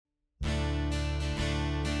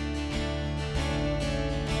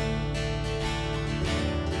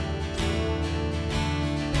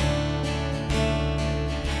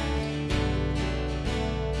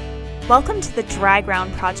Welcome to the Dry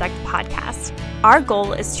Ground Project podcast. Our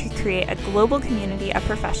goal is to create a global community of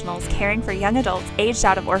professionals caring for young adults aged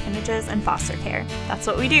out of orphanages and foster care. That's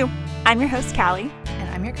what we do. I'm your host, Callie. And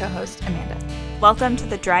I'm your co-host, Amanda. Welcome to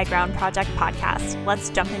the Dry Ground Project podcast. Let's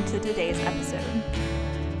jump into today's episode.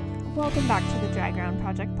 Welcome back to the Dry Ground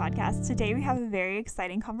Project podcast. Today we have a very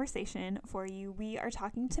exciting conversation for you. We are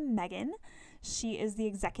talking to Megan. She is the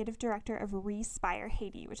executive director of Respired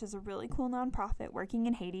Haiti, which is a really cool nonprofit working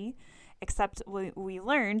in Haiti, except we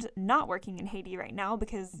learned not working in Haiti right now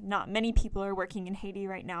because not many people are working in Haiti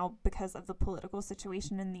right now because of the political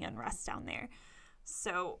situation and the unrest down there.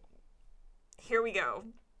 So here we go.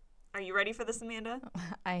 Are you ready for this, Amanda?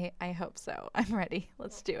 I hope so. I'm ready.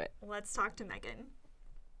 Let's do it. Let's talk to Megan.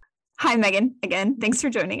 Hi, Megan. Again, thanks for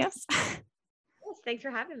joining us. Yes, thanks for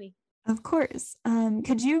having me. Of course.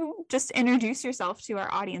 Could you just introduce yourself to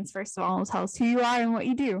our audience, first of all, and tell us who you are and what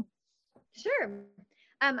you do? Sure.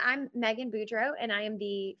 I'm Megan Boudreau, and I am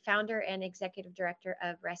the founder and executive director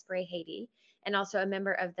of Respired Haiti, and also a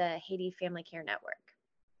member of the Haiti Family Care Network.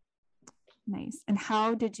 Nice. And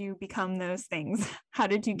how did you become those things? How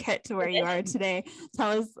did you get to where you are today?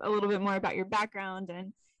 Tell us a little bit more about your background.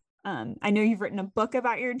 And I know you've written a book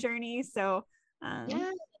about your journey. So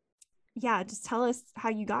just tell us how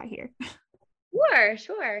you got here.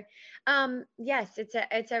 Sure. Yes,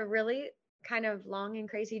 it's a really kind of long and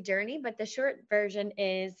crazy journey, but the short version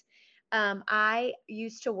is I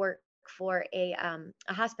used to work for a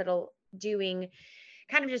hospital doing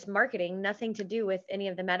kind of just marketing, nothing to do with any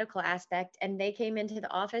of the medical aspect. And they came into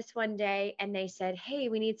the office one day and they said, "Hey,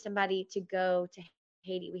 we need somebody to go to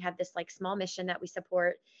Haiti. We have this like small mission that we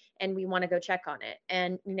support and we want to go check on it."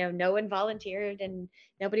 And, no one volunteered and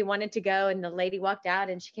nobody wanted to go. And the lady walked out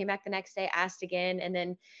and she came back the next day, asked again. And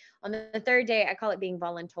then on the third day, I call it being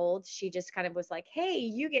voluntold. She just kind of was like, "Hey,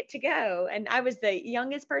 you get to go." And I was the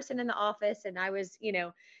youngest person in the office and I was,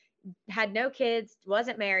 had no kids,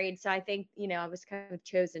 wasn't married. So I think, I was kind of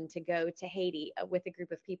chosen to go to Haiti with a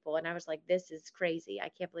group of people. And I was like, this is crazy. I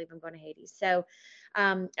can't believe I'm going to Haiti. So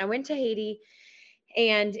I went to Haiti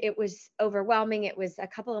and it was overwhelming. It was a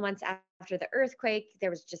couple of months after the earthquake.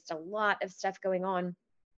 There was just a lot of stuff going on.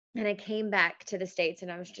 And I came back to the States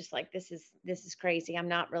and I was just like, this is crazy. I'm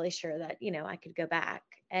not really sure that, I could go back.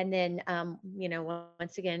 And then,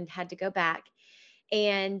 once again, had to go back.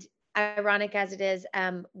 And ironic as it is,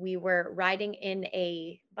 we were riding in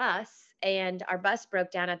a bus and our bus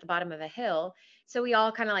broke down at the bottom of a hill. So we all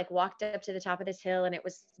kind of like walked up to the top of this hill and it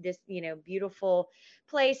was this, beautiful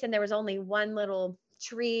place. And there was only one little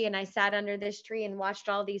tree. And I sat under this tree and watched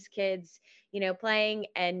all these kids, playing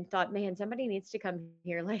and thought, man, somebody needs to come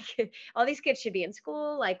here. Like all these kids should be in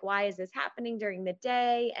school. Like, why is this happening during the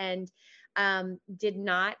day? And did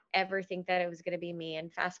not ever think that it was going to be me.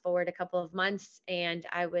 And fast forward a couple of months and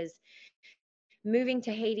I was moving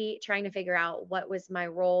to Haiti, trying to figure out what was my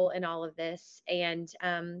role in all of this. And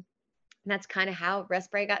that's kind of how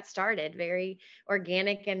Respired got started. Very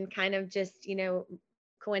organic and kind of just,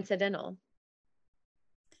 coincidental.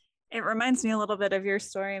 It reminds me a little bit of your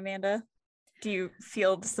story, Amanda. Do you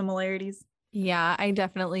feel the similarities? Yeah, I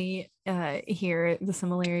definitely hear the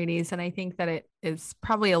similarities. And I think that it is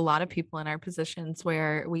probably a lot of people in our positions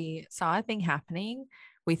where we saw a thing happening.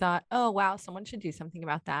 We thought, oh, wow, someone should do something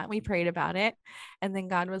about that. We prayed about it. And then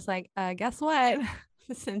God was like, guess what?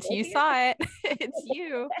 Since you saw it, it's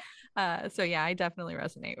you. So yeah, I definitely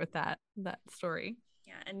resonate with that story.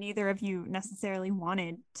 Yeah, and neither of you necessarily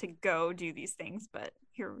wanted to go do these things, but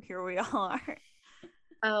here we all are.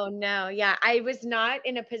 Oh no. Yeah. I was not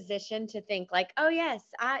in a position to think like, oh yes,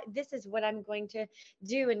 this is what I'm going to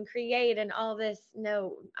do and create and all this.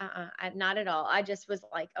 No, not at all. I just was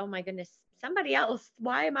like, oh my goodness, somebody else.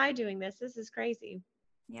 Why am I doing this? This is crazy.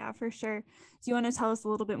 Yeah, for sure. Do you want to tell us a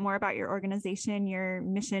little bit more about your organization, your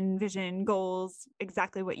mission, vision, goals,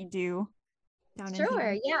 exactly what you do down in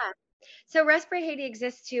Haiti? Yeah. So Respired Haiti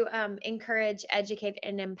exists to encourage, educate,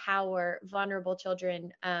 and empower vulnerable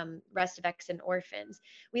children, Rest-of-X and orphans.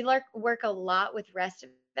 We work a lot with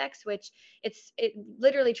Rest-of-X, which it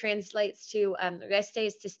literally translates to Reste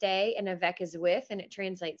is to stay and Avec is with, and it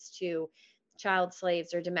translates to child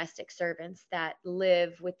slaves or domestic servants that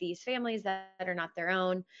live with these families that are not their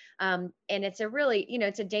own. And it's a really,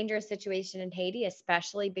 it's a dangerous situation in Haiti,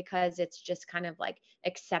 especially because it's just kind of like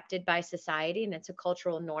accepted by society and it's a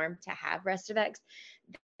cultural norm to have Rest-of-X.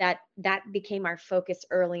 That became our focus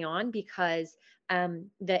early on because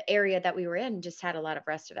the area that we were in just had a lot of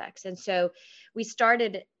Rest-of-X. And so we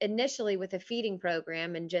started initially with a feeding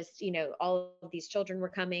program and just, all of these children were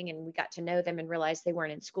coming and we got to know them and realized they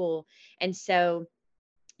weren't in school. And so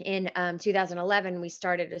in 2011, we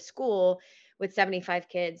started a school with 75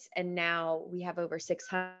 kids. And now we have over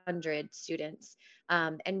 600 students.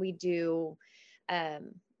 And we do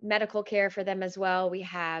um, medical care for them as well. We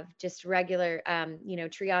have just regular,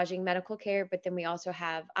 triaging medical care, but then we also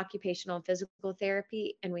have occupational and physical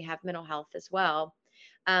therapy, and we have mental health as well.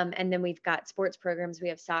 And then we've got sports programs. We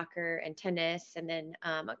have soccer and tennis, and then,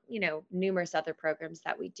 numerous other programs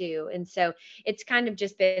that we do. And so it's kind of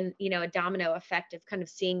just been, a domino effect of kind of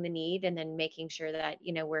seeing the need and then making sure that,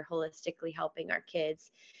 we're holistically helping our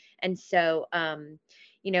kids. And so,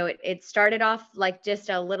 it started off like just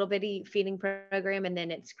a little bitty feeding program, and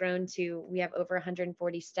then it's grown to, we have over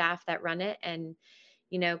 140 staff that run it. And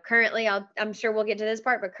currently, I'm sure we'll get to this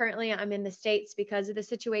part, but currently I'm in the States because of the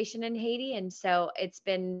situation in Haiti. And so it's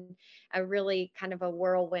been a really kind of a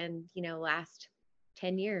whirlwind, last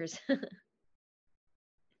 10 years.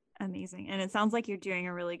 Amazing. And it sounds like you're doing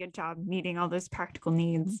a really good job meeting all those practical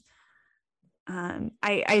needs.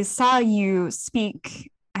 I saw you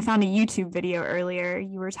speak. I found a YouTube video earlier.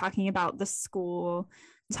 You were talking about the school,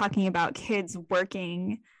 talking about kids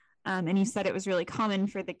working. And you said it was really common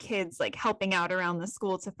for the kids like helping out around the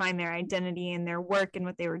school to find their identity in their work and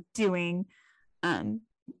what they were doing.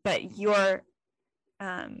 But your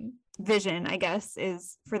vision, I guess,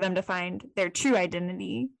 is for them to find their true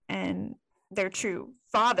identity and their true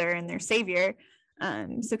father and their savior.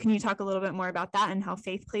 So can you talk a little bit more about that and how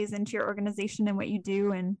faith plays into your organization and what you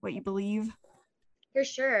do and what you believe? For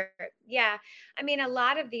sure. Yeah. I mean, a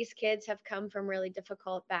lot of these kids have come from really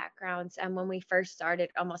difficult backgrounds. And when we first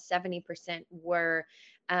started, almost 70% were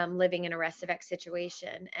living in a rest-evict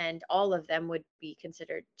situation, and all of them would be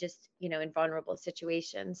considered just, in vulnerable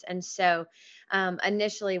situations. And so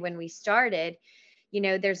initially, when we started,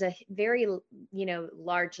 there's a very,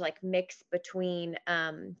 large like mix between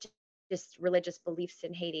just religious beliefs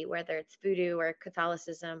in Haiti, whether it's voodoo or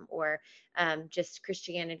Catholicism or just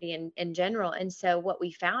Christianity in general. And so what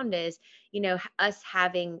we found is, us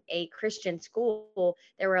having a Christian school,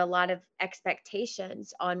 there were a lot of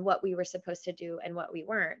expectations on what we were supposed to do and what we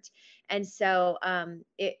weren't. And so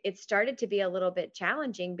it started to be a little bit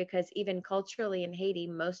challenging, because even culturally in Haiti,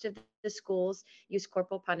 most of the schools use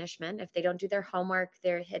corporal punishment. If they don't do their homework,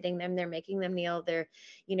 they're hitting them, they're making them kneel, they're,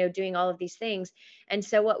 doing all of these things. And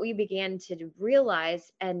so what we began to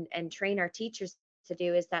realize and train our teachers to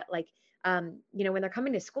do is that, like, when they're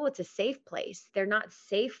coming to school, it's a safe place. They're not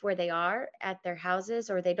safe where they are at their houses,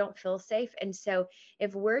 or they don't feel safe. And so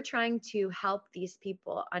if we're trying to help these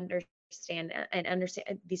people understand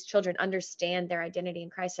these children understand their identity in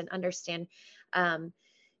Christ and understand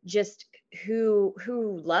just who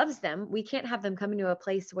loves them, we can't have them come into a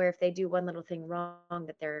place where if they do one little thing wrong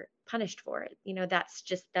that they're punished for it.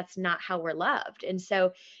 That's not how we're loved. And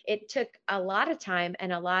so it took a lot of time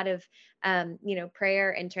and a lot of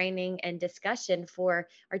prayer and training and discussion for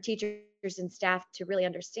our teachers and staff to really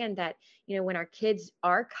understand that, when our kids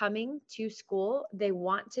are coming to school, they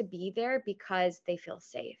want to be there because they feel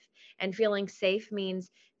safe. And feeling safe means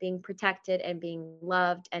being protected and being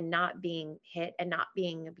loved and not being hit and not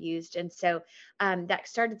being abused. And so that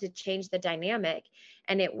started to change the dynamic.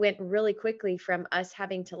 And it went really quickly from us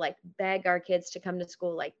having to like beg our kids to come to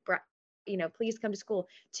school, like, please come to school,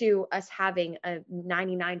 to us having a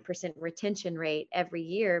 99% retention rate every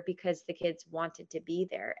year because the kids wanted to be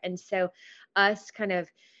there. And so us kind of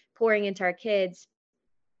pouring into our kids,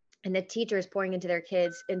 and the teachers pouring into their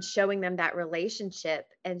kids and showing them that relationship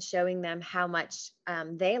and showing them how much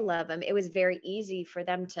they love them, it was very easy for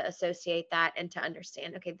them to associate that and to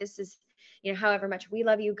understand, okay, this is, however much we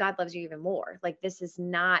love you, God loves you even more. Like, this is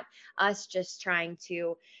not us just trying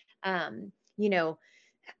to,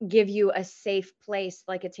 give you a safe place,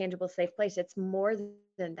 like a tangible safe place. It's more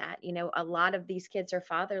than that. A lot of these kids are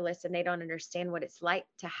fatherless, and they don't understand what it's like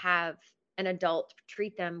to have an adult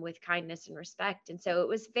treat them with kindness and respect. And so it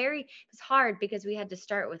was hard, because we had to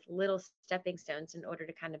start with little stepping stones in order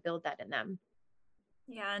to kind of build that in them.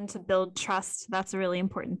 Yeah, and to build trust, that's a really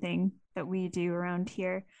important thing that we do around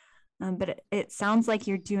here. But it sounds like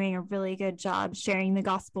you're doing a really good job sharing the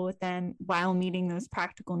gospel with them while meeting those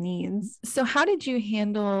practical needs. So how did you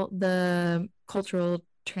handle the cultural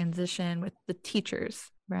transition with the teachers,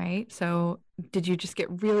 right? So did you just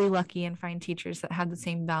get really lucky and find teachers that had the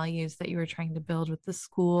same values that you were trying to build with the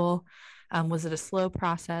school? Was it a slow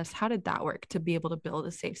process? How did that work to be able to build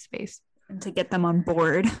a safe space? And to get them on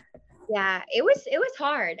board? Yeah, it was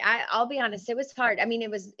hard. I'll be honest, it was hard. I mean,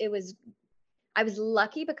 I was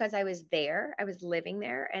lucky because I was there, I was living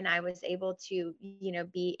there, and I was able to,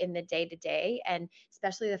 be in the day to day. And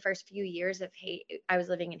especially the first few years of Haiti, I was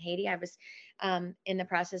living in Haiti. I was in the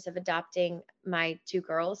process of adopting my two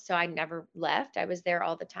girls. So I never left. I was there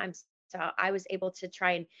all the time. I was able to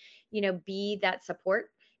try and, be that support,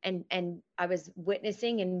 and I was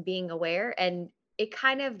witnessing and being aware, and it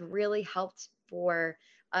kind of really helped for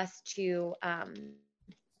us to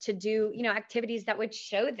do, activities that would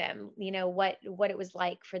show them, what it was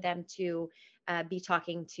like for them to be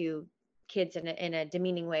talking to kids in a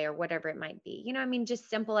demeaning way or whatever it might be. I mean, just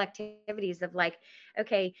simple activities of like,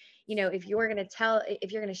 okay, if you're going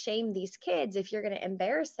to shame these kids, if you're going to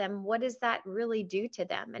embarrass them, what does that really do to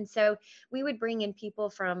them? And so we would bring in people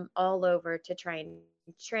from all over to try and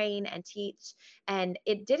train and teach. And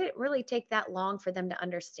it didn't really take that long for them to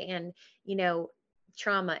understand,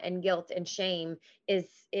 trauma and guilt and shame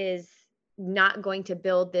is not going to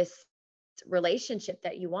build this relationship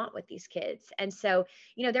that you want with these kids. And so,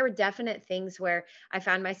 there were definite things where I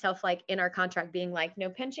found myself like in our contract being like, no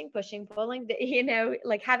pinching, pushing, pulling,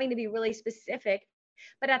 like having to be really specific.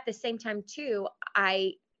 But at the same time too,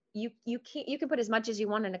 you can put as much as you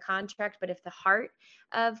want in a contract, but if the heart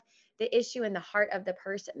of the issue and the heart of the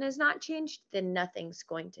person is not changed, then nothing's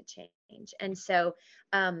going to change. And so,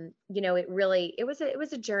 it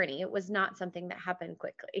was a journey. It was not something that happened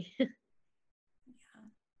quickly.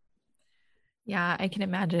 Yeah, I can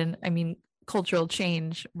imagine. I mean, cultural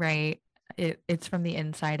change, right? It's from the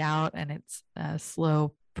inside out, and it's a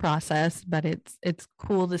slow process, but it's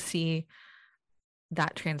cool to see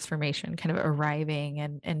that transformation kind of arriving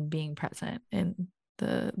and being present in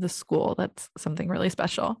the school. That's something really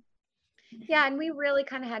special. Yeah, and we really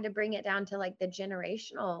kind of had to bring it down to like the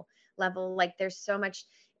generational level. Like there's so much,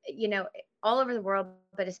 all over the world,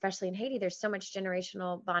 but especially in Haiti, there's so much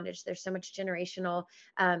generational bondage. There's so much generational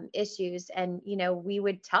issues. And, we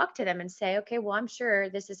would talk to them and say, okay, well, I'm sure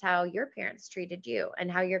this is how your parents treated you and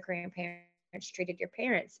how your grandparents treated your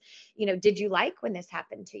parents. Did you like when this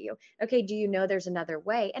happened to you? Okay, do you know there's another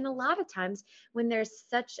way? And a lot of times when there's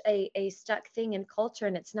such a stuck thing in culture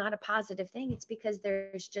and it's not a positive thing, it's because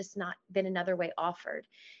there's just not been another way offered.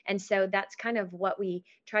 And so that's kind of what we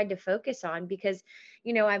tried to focus on, because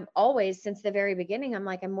I'm always, since the very beginning, I'm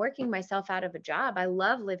like, I'm working myself out of a job. I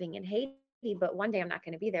love living in Haiti, but one day I'm not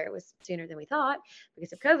going to be there. It was sooner than we thought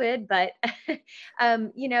because of COVID. But,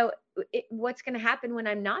 what's going to happen when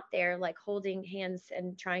I'm not there, like holding hands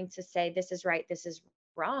and trying to say, this is right, this is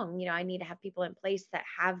wrong. I need to have people in place that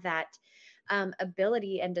have that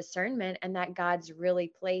ability and discernment, and that God's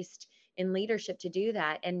really placed in leadership to do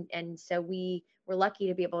that. And so we were lucky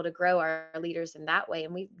to be able to grow our leaders in that way.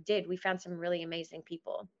 And we found some really amazing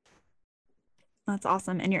people. That's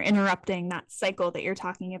awesome. And you're interrupting that cycle that you're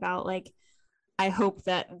talking about. Like, I hope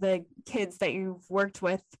that the kids that you've worked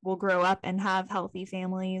with will grow up and have healthy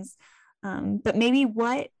families. But maybe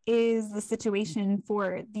what is the situation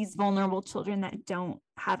for these vulnerable children that don't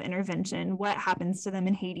have intervention? What happens to them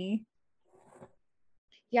in Haiti?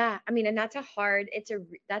 Yeah, I mean, and that's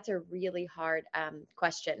a really hard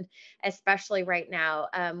question, especially right now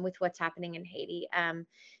with what's happening in Haiti.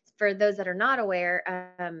 For those that are not aware,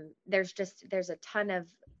 there's a ton of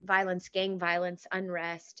violence, gang violence,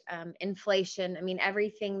 unrest, inflation. I mean,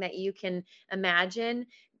 everything that you can imagine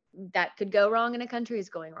that could go wrong in a country is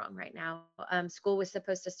going wrong right now. School was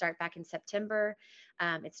supposed to start back in September.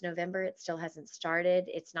 It's November. It still hasn't started.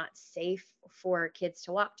 It's not safe for kids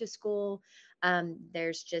to walk to school.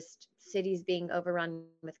 There's just cities being overrun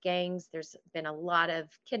with gangs. There's been a lot of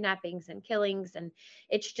kidnappings and killings, and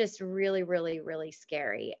it's just really, really, really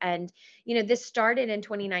scary. And, this started in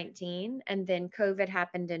 2019, and then COVID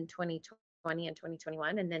happened in 2020 and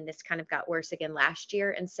 2021. And then this kind of got worse again last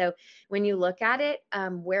year. And so when you look at it,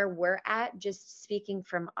 where we're at, just speaking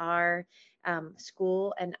from our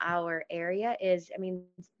school and our area is, I mean,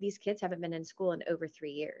 these kids haven't been in school in over 3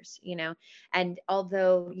 years, and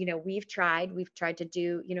although, we've tried to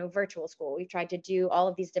do, virtual school, we've tried to do all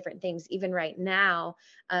of these different things, even right now,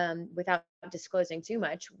 without disclosing too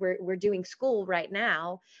much, we're doing school right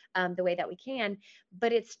now, the way that we can,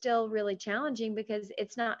 but it's still really challenging because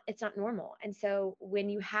it's not normal. And so when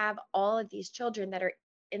you have all of these children that are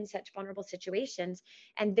in such vulnerable situations,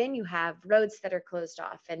 and then you have roads that are closed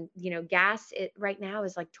off, and gas right now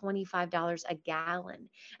is like $25 a gallon.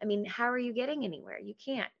 I mean, how are you getting anywhere? You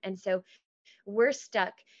can't. And so we're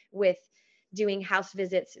stuck with doing house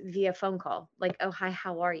visits via phone call, like, oh, hi,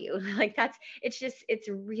 how are you? Like it's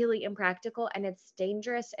really impractical and it's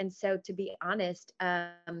dangerous. And so, to be honest,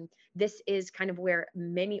 this is kind of where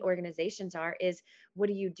many organizations are, is what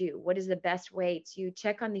do you do? What is the best way to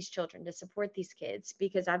check on these children, to support these kids?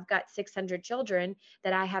 Because I've got 600 children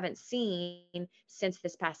that I haven't seen since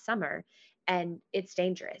this past summer, and it's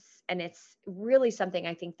dangerous. And it's really something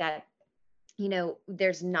I think that,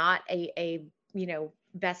 there's not a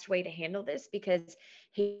best way to handle this, because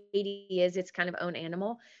Haiti is its kind of own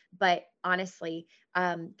animal. But honestly,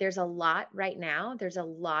 there's a lot right now. There's a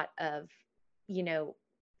lot of, you know,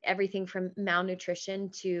 everything from malnutrition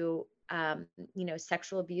to,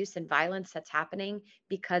 sexual abuse and violence that's happening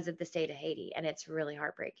because of the state of Haiti. And it's really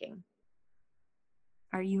heartbreaking.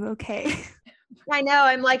 Are you okay? I know.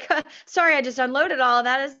 I'm like, sorry, I just unloaded all of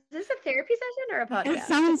that. Is this a therapy session or a podcast? It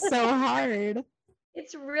sounds so hard.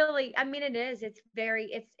 It's really, I mean, it is. It's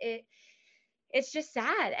just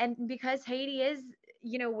sad. And because Haiti is,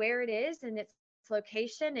 where it is and its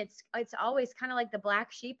location, it's always kind of like the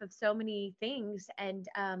black sheep of so many things. And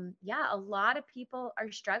yeah, a lot of people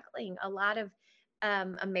are struggling. A lot of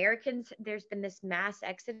Americans, there's been this mass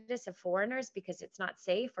exodus of foreigners because it's not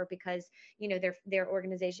safe, or because their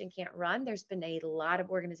organization can't run. There's been a lot of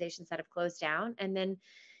organizations that have closed down, and then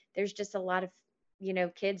there's just a lot of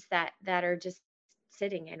kids that are just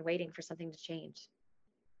sitting and waiting for something to change.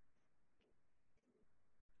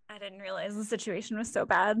 I didn't realize the situation was so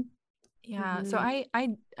bad. Yeah. Mhm. So I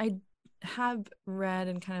have read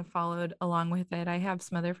and kind of followed along with it. I have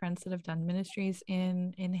some other friends that have done ministries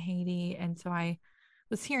in Haiti, and so I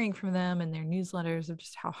was hearing from them and their newsletters of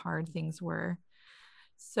just how hard things were.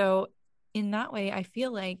 So in that way, I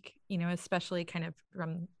feel like, especially kind of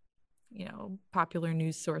from, popular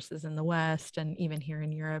news sources in the West and even here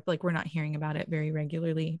in Europe, like we're not hearing about it very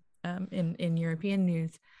regularly in European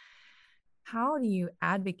news. How do you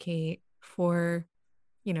advocate for,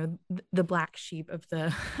 the black sheep of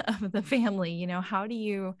the of the family? How do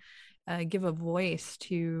you give a voice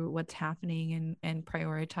to what's happening and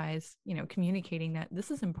prioritize, communicating that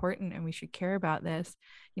this is important and we should care about this?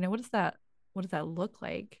 What does that look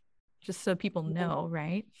like? Just so people know,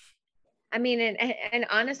 right? I mean, and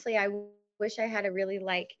honestly, I wish I had a really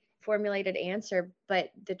like formulated answer, but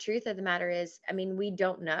the truth of the matter is, I mean, we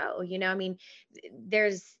don't know. I mean, there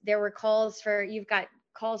were calls for, you've got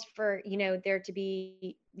calls for, there to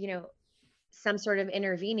be, some sort of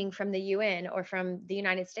intervening from the UN or from the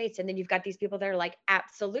United States. And then you've got these people that are like,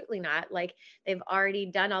 absolutely not. Like, they've already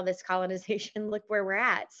done all this colonization. Look where we're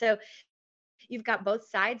at. So you've got both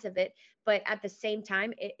sides of it, but at the same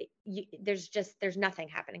time, there's nothing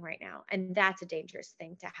happening right now, and that's a dangerous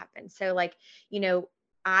thing to happen. So like,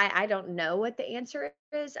 I don't know what the answer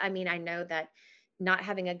is. I mean, I know that not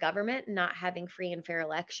having a government, not having free and fair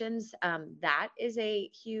elections, that is a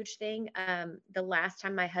huge thing. The last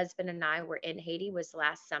time my husband and I were in Haiti was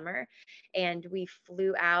last summer, and we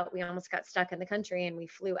flew out. We almost got stuck in the country, and we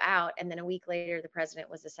flew out, and then a week later, the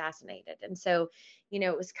president was assassinated. And so,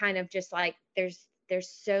 it was kind of just like there's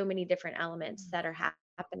so many different elements that are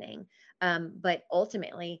happening, but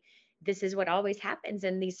ultimately, this is what always happens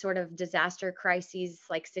in these sort of disaster crises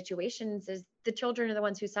like situations, is the children are the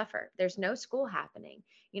ones who suffer. There's no school happening.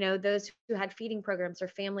 Those who had feeding programs or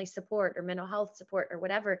family support or mental health support or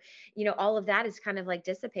whatever, all of that is kind of like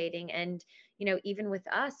dissipating. And even with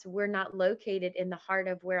us, we're not located in the heart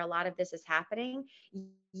of where a lot of this is happening,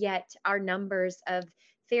 yet our numbers of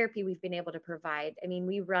therapy we've been able to provide. I mean,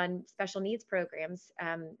 we run special needs programs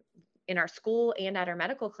in our school and at our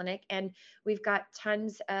medical clinic, and we've got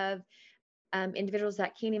tons of individuals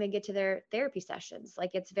that can't even get to their therapy sessions.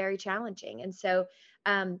 Like, it's very challenging. And so,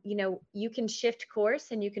 you can shift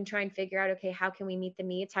course and you can try and figure out, okay, how can we meet the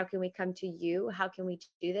needs? How can we come to you? How can we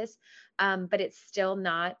do this? But it's still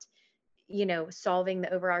not, solving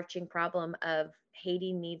the overarching problem of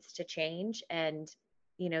Haiti needs to change. And,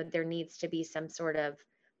 there needs to be some sort of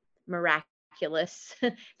miraculous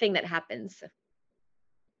thing that happens.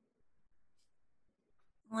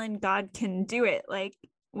 Well, and God can do it. Like,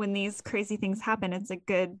 when these crazy things happen, it's a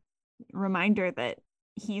good reminder that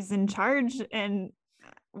he's in charge. And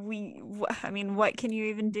I mean, what can you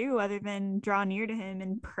even do other than draw near to him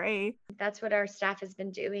and pray? That's what our staff has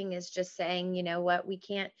been doing, is just saying, what, we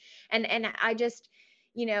can't. And I just,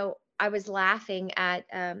 I was laughing at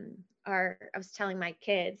I was telling my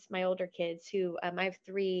kids, my older kids, who I have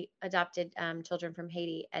 3 adopted children from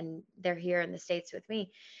Haiti, and they're here in the States with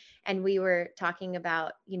me. And we were talking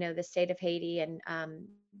about, the state of Haiti. And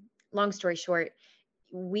long story short,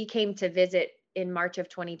 we came to visit in March of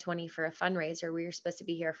 2020 for a fundraiser. We were supposed to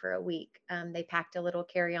be here for a week. They packed a little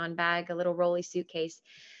carry-on bag, a little rolly suitcase,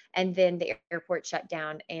 and then the airport shut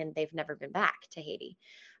down, and they've never been back to Haiti.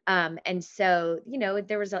 And so,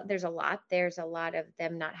 there's a lot of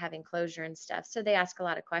them not having closure and stuff. So they ask a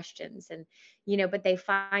lot of questions, and, but they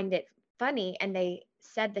find it funny. And they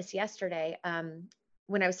said this yesterday,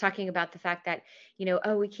 when I was talking about the fact that,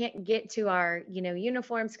 oh, we can't get to our,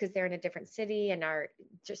 uniforms because they're in a different city. And our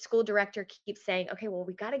school director keeps saying, okay, well,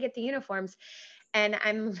 we got to get the uniforms. And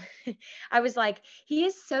I was like, he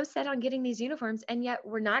is so set on getting these uniforms, and yet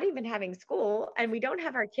we're not even having school, and we don't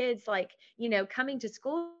have our kids like, coming to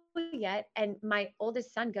school yet. And my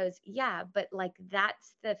oldest son goes, yeah, but like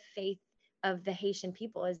that's the faith of the Haitian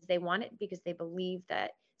people, is they want it because they believe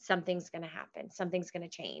that something's going to happen, something's going to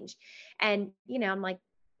change. And, I'm like,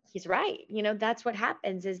 he's right. That's what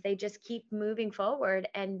happens, is they just keep moving forward,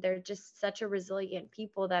 and they're just such a resilient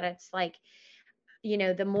people that it's like,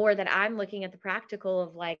 the more that I'm looking at the practical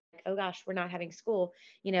of like, oh gosh, we're not having school,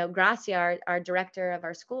 Gracia, our director of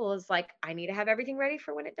our school, is like, I need to have everything ready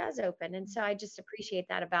for when it does open. And so I just appreciate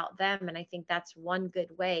that about them. And I think that's one good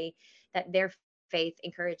way that their faith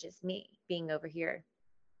encourages me being over here.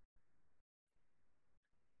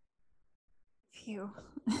 Phew.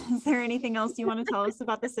 Is there anything else you want to tell us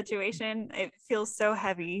about the situation? It feels so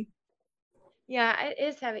heavy. Yeah, it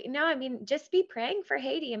is heavy. No, I mean, just be praying for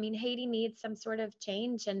Haiti. I mean, Haiti needs some sort of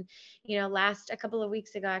change. And, a couple of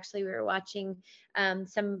weeks ago, actually, we were watching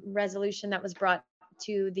some resolution that was brought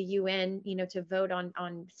to the UN, to vote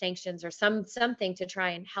on sanctions or something to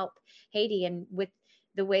try and help Haiti. And with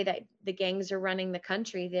the way that the gangs are running the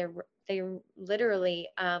country, they're literally,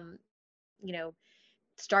 you know,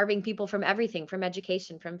 starving people from everything, from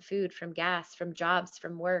education, from food, from gas, from jobs,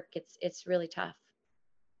 from work. It's really tough.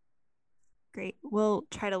 Great. We'll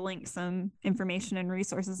try to link some information and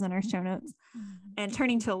resources in our show notes. And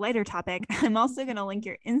turning to a lighter topic, I'm also going to link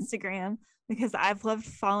your Instagram because I've loved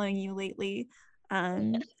following you lately.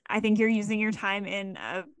 I think you're using your time in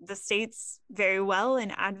the States very well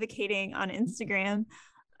and advocating on Instagram.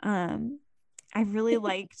 I really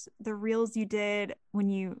liked the reels you did when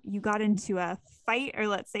you got into a fight, or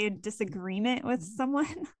let's say a disagreement with someone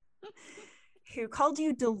who called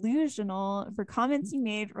you delusional for comments you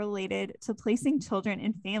made related to placing children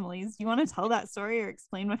in families. Do you want to tell that story or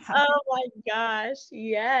explain what happened? Oh my gosh,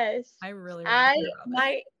 yes. I really want to hear about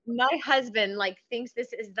this. My husband like thinks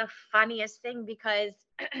this is the funniest thing because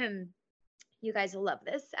you guys will love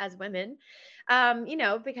this as women.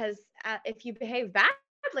 Because if you behave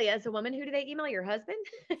badly as a woman, who do they email? Your husband.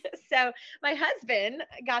 So my husband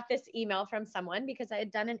got this email from someone because I had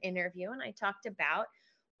done an interview and I talked about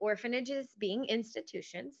orphanages being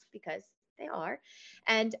institutions, because they are,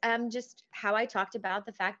 and just how I talked about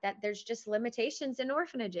the fact that there's just limitations in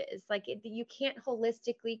orphanages. Like you can't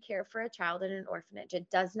holistically care for a child in an orphanage. It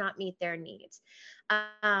does not meet their needs.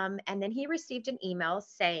 And then he received an email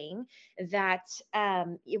saying that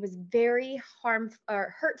it was very harmful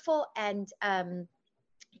or hurtful, and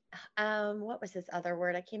what was this other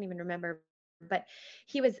word? I can't even remember. But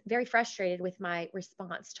he was very frustrated with my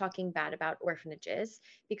response talking bad about orphanages,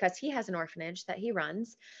 because he has an orphanage that he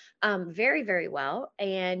runs very, very well,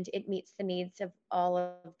 and it meets the needs of all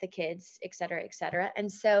of the kids, et cetera, et cetera.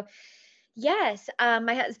 And so, yes,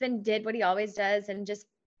 my husband did what he always does and just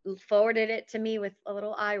forwarded it to me with a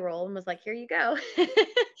little eye roll and was like, here you go.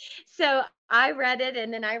 So I read it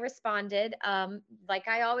and then I responded, like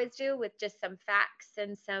I always do, with just some facts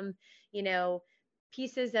and some, you know,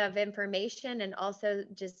 pieces of information, and also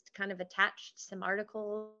just kind of attached some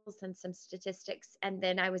articles and some statistics. And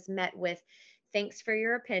then I was met with, thanks for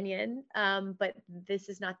your opinion, but this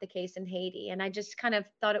is not the case in Haiti. And I just kind of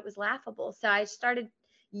thought it was laughable. So I started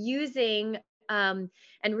using and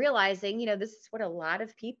realizing, this is what a lot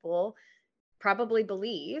of people probably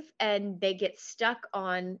believe, and they get stuck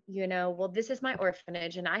on, well, this is my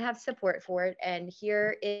orphanage and I have support for it, and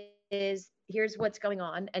here's what's going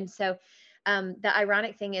on. And so the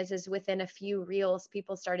ironic thing is within a few reels,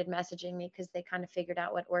 people started messaging me because they kind of figured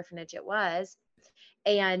out what orphanage it was.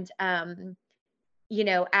 And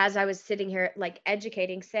as I was sitting here like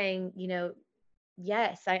educating, saying,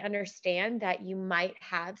 yes, I understand that you might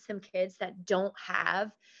have some kids that don't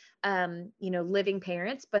have, living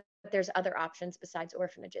parents, but there's other options besides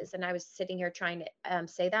orphanages. And I was sitting here trying to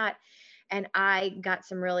say that. And I got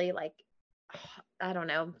some really like, I don't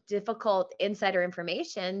know, difficult insider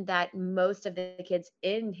information that most of the kids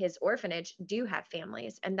in his orphanage do have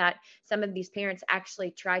families, and that some of these parents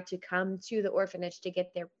actually tried to come to the orphanage to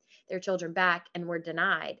get their children back and were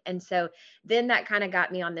denied. And so then that kind of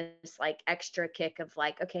got me on this like extra kick of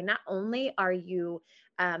like, okay, not only are you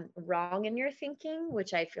wrong in your thinking,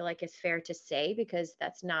 which I feel like is fair to say because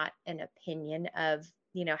that's not an opinion of,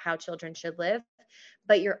 how children should live,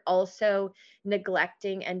 but you're also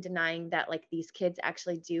neglecting and denying that like these kids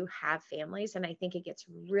actually do have families. And I think it gets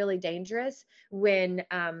really dangerous when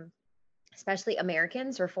especially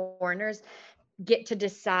Americans or foreigners get to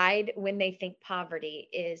decide when they think poverty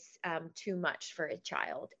is too much for a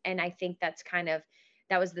child. And I think that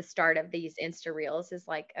was the start of these Insta reels, is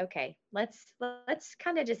like, okay, let's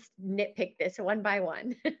kind of just nitpick this one by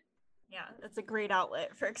one. Yeah, it's a great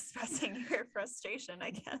outlet for expressing your frustration,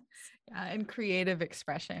 I guess. Yeah, and creative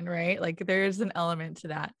expression, right? Like there's an element to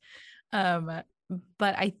that. Um,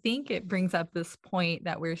 but I think it brings up this point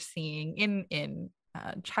that we're seeing in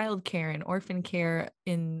childcare and orphan care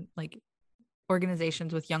in like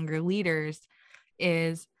organizations with younger leaders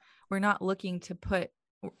is we're not looking to put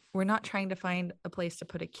we're not trying to find a place to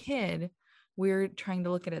put a kid. We're trying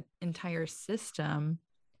to look at an entire system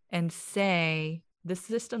and say this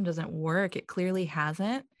system doesn't work. It clearly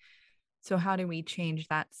hasn't. So how do we change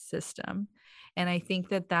that system? And I think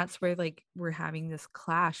that that's where like we're having this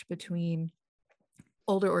clash between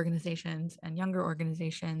older organizations and younger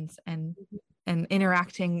organizations and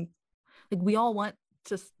interacting. Like we all want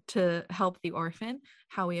to help the orphan.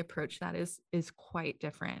 How we approach that is quite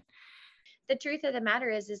different. The truth of the matter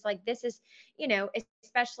is like this is,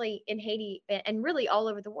 especially in Haiti and really all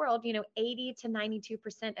over the world, 80 to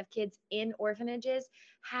 92% of kids in orphanages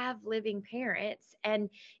have living parents. And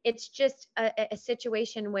it's just a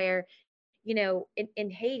situation where, in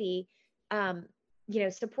Haiti, um,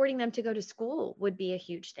 supporting them to go to school would be a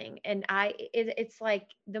huge thing. And it's like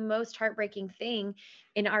the most heartbreaking thing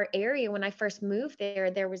in our area. When I first moved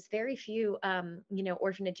there was very few,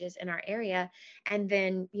 orphanages in our area. And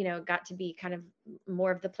then, got to be kind of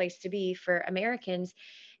more of the place to be for Americans.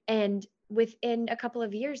 And within a couple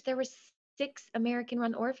of years, there was 6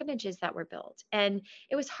 American-run orphanages that were built. And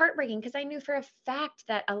it was heartbreaking because I knew for a fact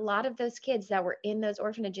that a lot of those kids that were in those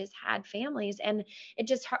orphanages had families. And it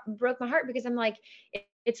just broke my heart because I'm like,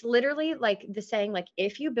 it's literally like the saying, like,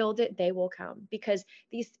 if you build it, they will come, because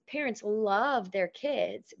these parents love their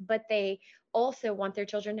kids, but they also want their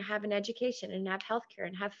children to have an education and have healthcare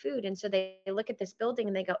and have food. And so they look at this building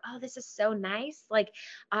and they go, oh, this is so nice. Like,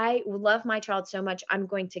 I love my child so much. I'm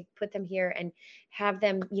going to put them here and have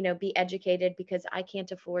them, be educated because I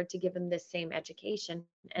can't afford to give them this same education.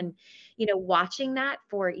 And, watching that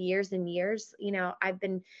for years and years, I've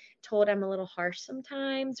been told I'm a little harsh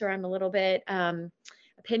sometimes, or I'm a little bit,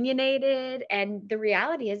 opinionated. And the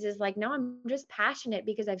reality is like, no, I'm just passionate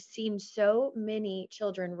because I've seen so many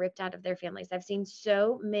children ripped out of their families. I've seen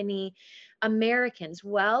so many Americans,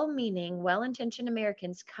 well-meaning, well-intentioned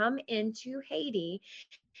Americans, come into Haiti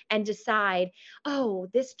and decide, oh,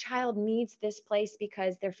 this child needs this place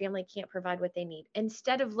because their family can't provide what they need.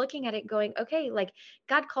 Instead of looking at it going, okay, like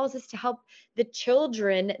God calls us to help the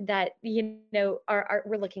children that, are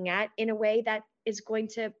we're looking at in a way that is going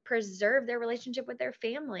to preserve their relationship with their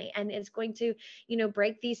family and is going to,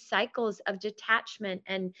 break these cycles of detachment.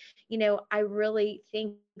 And, I really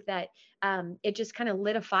think that it just kind of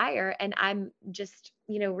lit a fire. And I'm just,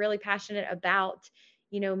 really passionate about,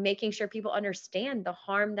 making sure people understand the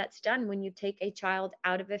harm that's done when you take a child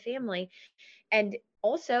out of a family. And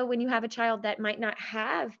also when you have a child that might not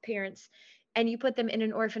have parents and you put them in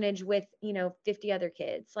an orphanage with, 50 other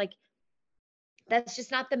kids, like that's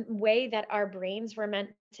just not the way that our brains were meant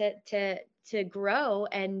to grow.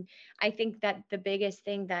 And I think that the biggest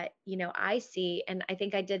thing that, I see, and I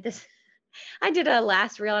think I did this, I did a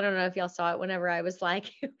last reel. I don't know if y'all saw it, whenever I was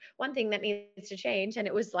like, one thing that needs to change. And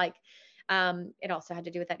it was like, it also had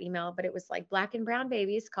to do with that email, but it was like black and brown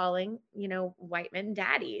babies calling, white men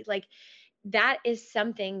daddy. Like, that is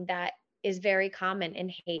something that is very common in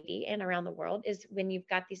Haiti and around the world, is when you've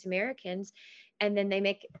got these Americans and then they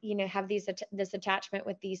make, have this attachment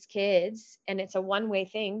with these kids, and it's a one-way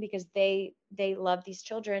thing because they love these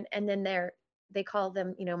children, and then they call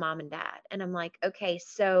them, mom and dad. And I'm like, okay,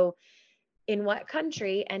 so in what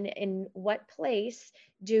country and in what place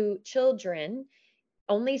do children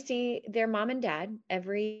only see their mom and dad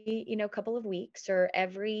every, couple of weeks, or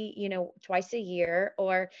every, twice a year,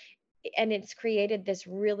 and it's created this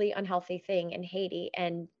really unhealthy thing in Haiti.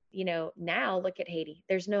 And, now look at Haiti.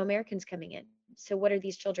 There's no Americans coming in. So what are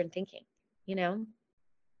these children thinking,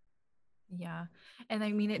 Yeah. And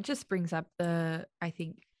I mean, it just brings up I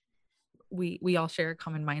think we all share a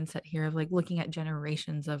common mindset here of like looking at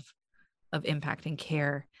generations of impact and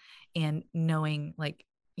care, and knowing like,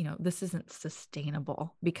 this isn't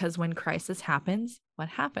sustainable, because when crisis happens, what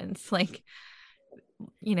happens? Like,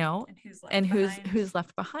 And who's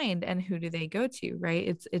left behind, and who do they go to?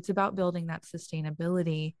 Right. It's about building that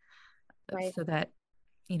sustainability, Right. so that,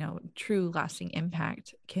 true lasting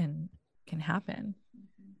impact can happen.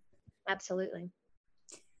 Absolutely.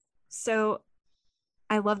 So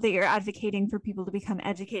I love that you're advocating for people to become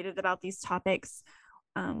educated about these topics.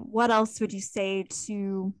 What else would you say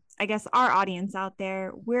to, I guess, our audience out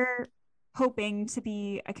there? We're hoping to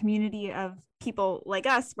be a community of people like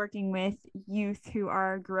us working with youth who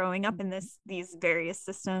are growing up in these various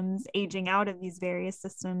systems, aging out of these various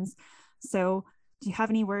systems. So do you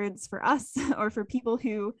have any words for us or for people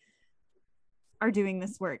who are doing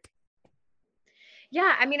this work?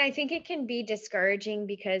 Yeah, I mean, I think it can be discouraging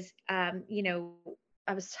because, you know,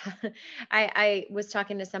 I was I was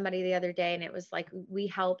talking to somebody the other day, and it was like we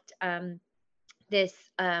helped this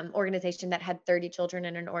organization that had 30 children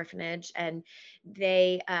in an orphanage, and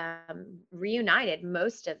they reunited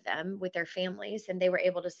most of them with their families, and they were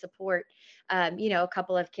able to support you know, a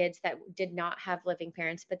couple of kids that did not have living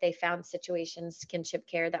parents, but they found situations, kinship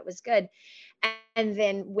care, that was good. And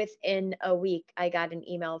then within a week, I got an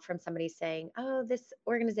email from somebody saying, oh, this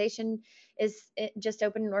organization just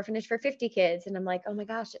opened an orphanage for 50 kids. And I'm like, oh my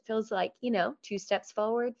gosh, it feels like, you know, 2 steps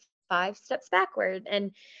forward, 5 steps backward.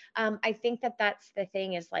 And I think that that's the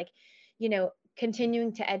thing, is like, you know,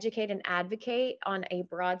 continuing to educate and advocate on a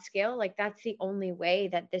broad scale. Like, that's the only way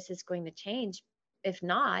that this is going to change. If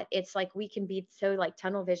not, it's like we can be so like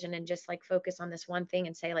tunnel vision and just like focus on this one thing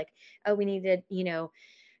and say like, oh, we need to, you know,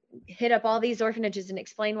 hit up all these orphanages and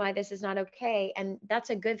explain why this is not okay. And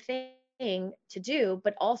that's a good thing to do,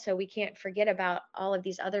 but also we can't forget about all of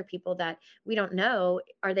these other people that we don't know.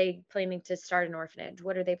 Are they planning to start an orphanage?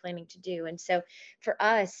 What are they planning to do? And so for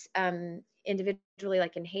us, individually,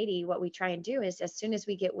 like in Haiti, what we try and do is, as soon as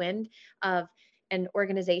we get wind of an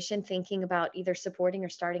organization thinking about either supporting or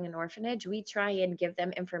starting an orphanage, we try and give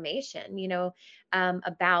them information, you know,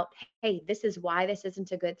 about, hey, this is why this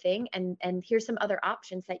isn't a good thing, and here's some other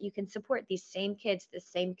options that you can support these same kids, this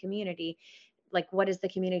same community. Like, what does the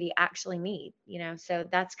community actually need? You know, so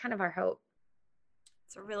that's kind of our hope.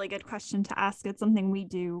 It's a really good question to ask. It's something we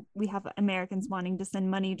do. We have Americans wanting to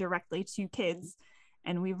send money directly to kids,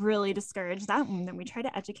 and we really discourage that, and then we try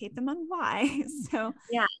to educate them on why. So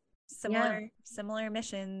yeah, similar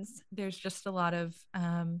missions. There's just a lot of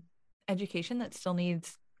education that still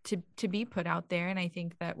needs to be put out there, and I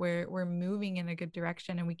think that we're moving in a good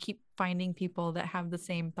direction, and we keep finding people that have the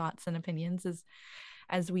same thoughts and opinions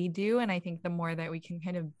as we do. And I think the more that we can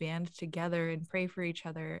kind of band together and pray for each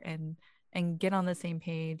other and get on the same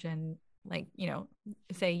page and, like, you know,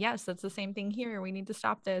 say, yes, that's the same thing here, we need to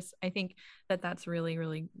stop this. I think that that's really,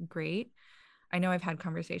 really great. I know I've had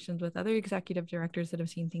conversations with other executive directors that have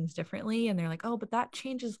seen things differently, and they're like, oh, but that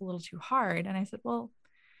change is a little too hard. And I said, well,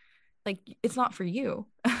 like, it's not for you,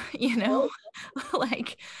 you know,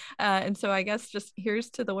 like, and so I guess just here's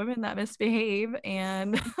to the women that misbehave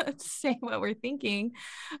and say what we're thinking.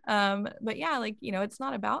 But yeah, like, you know, it's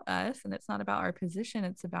not about us and it's not about our position.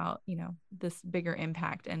 It's about, you know, this bigger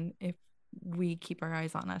impact. And if we keep our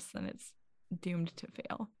eyes on us, then it's doomed to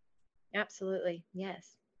fail. Absolutely.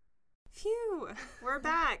 Yes. Phew, we're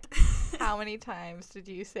back. How many times did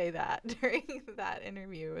you say that during that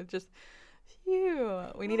interview? It's just phew.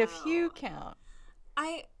 We need a few count.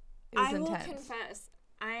 I will confess,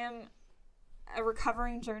 I am a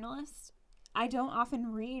recovering journalist. I don't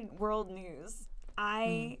often read world news.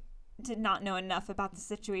 I did not know enough about the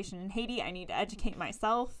situation in Haiti. I need to educate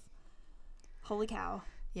myself. Holy cow.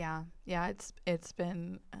 Yeah, it's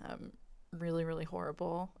been really, really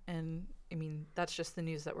horrible. And I mean, that's just the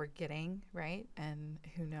news that we're getting, right? And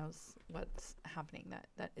who knows what's happening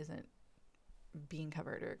that isn't being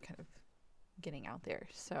covered or kind of getting out there.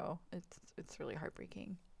 So it's really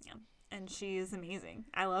heartbreaking. Yeah. And she is amazing.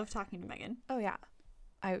 I love talking to Megan. Oh yeah.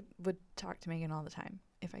 I would talk to Megan all the time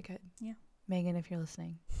if I could. Yeah. Megan, if you're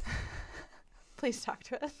listening, please talk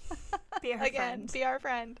to us. Be our friend. Be our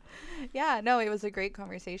friend. Yeah, no, it was a great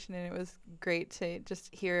conversation, and it was great to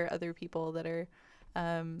just hear other people that are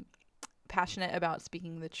passionate about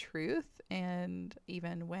speaking the truth, and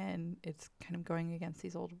even when it's kind of going against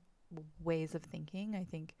these old ways of thinking. I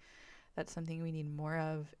think that's something we need more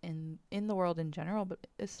of in the world in general, but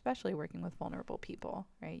especially working with vulnerable people,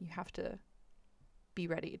 right? You have to be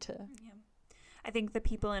ready to. Yeah. I think the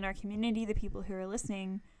people in our community, the people who are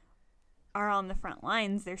listening, are on the front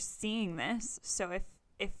lines. They're seeing this. So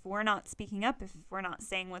if we're not speaking up, if we're not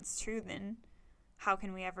saying what's true, then how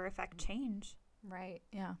can we ever affect change? Right.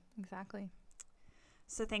 Yeah, exactly.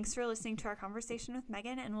 So thanks for listening to our conversation with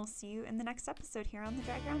Megan, and we'll see you in the next episode here on the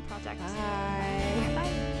Dry Ground Project. Bye. Bye.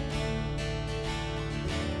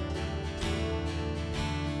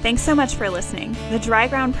 Thanks so much for listening. The Dry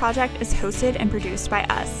Ground Project is hosted and produced by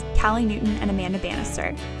us, Callie Newton and Amanda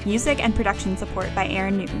Bannister. Music and production support by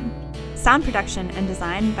Aaron Newton. Sound production and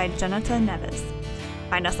design by Jonathan Neves.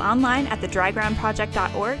 Find us online at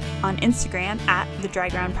thedrygroundproject.org, on Instagram at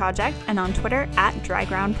thedrygroundproject, and on Twitter at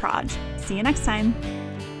drygroundproj. See you next time.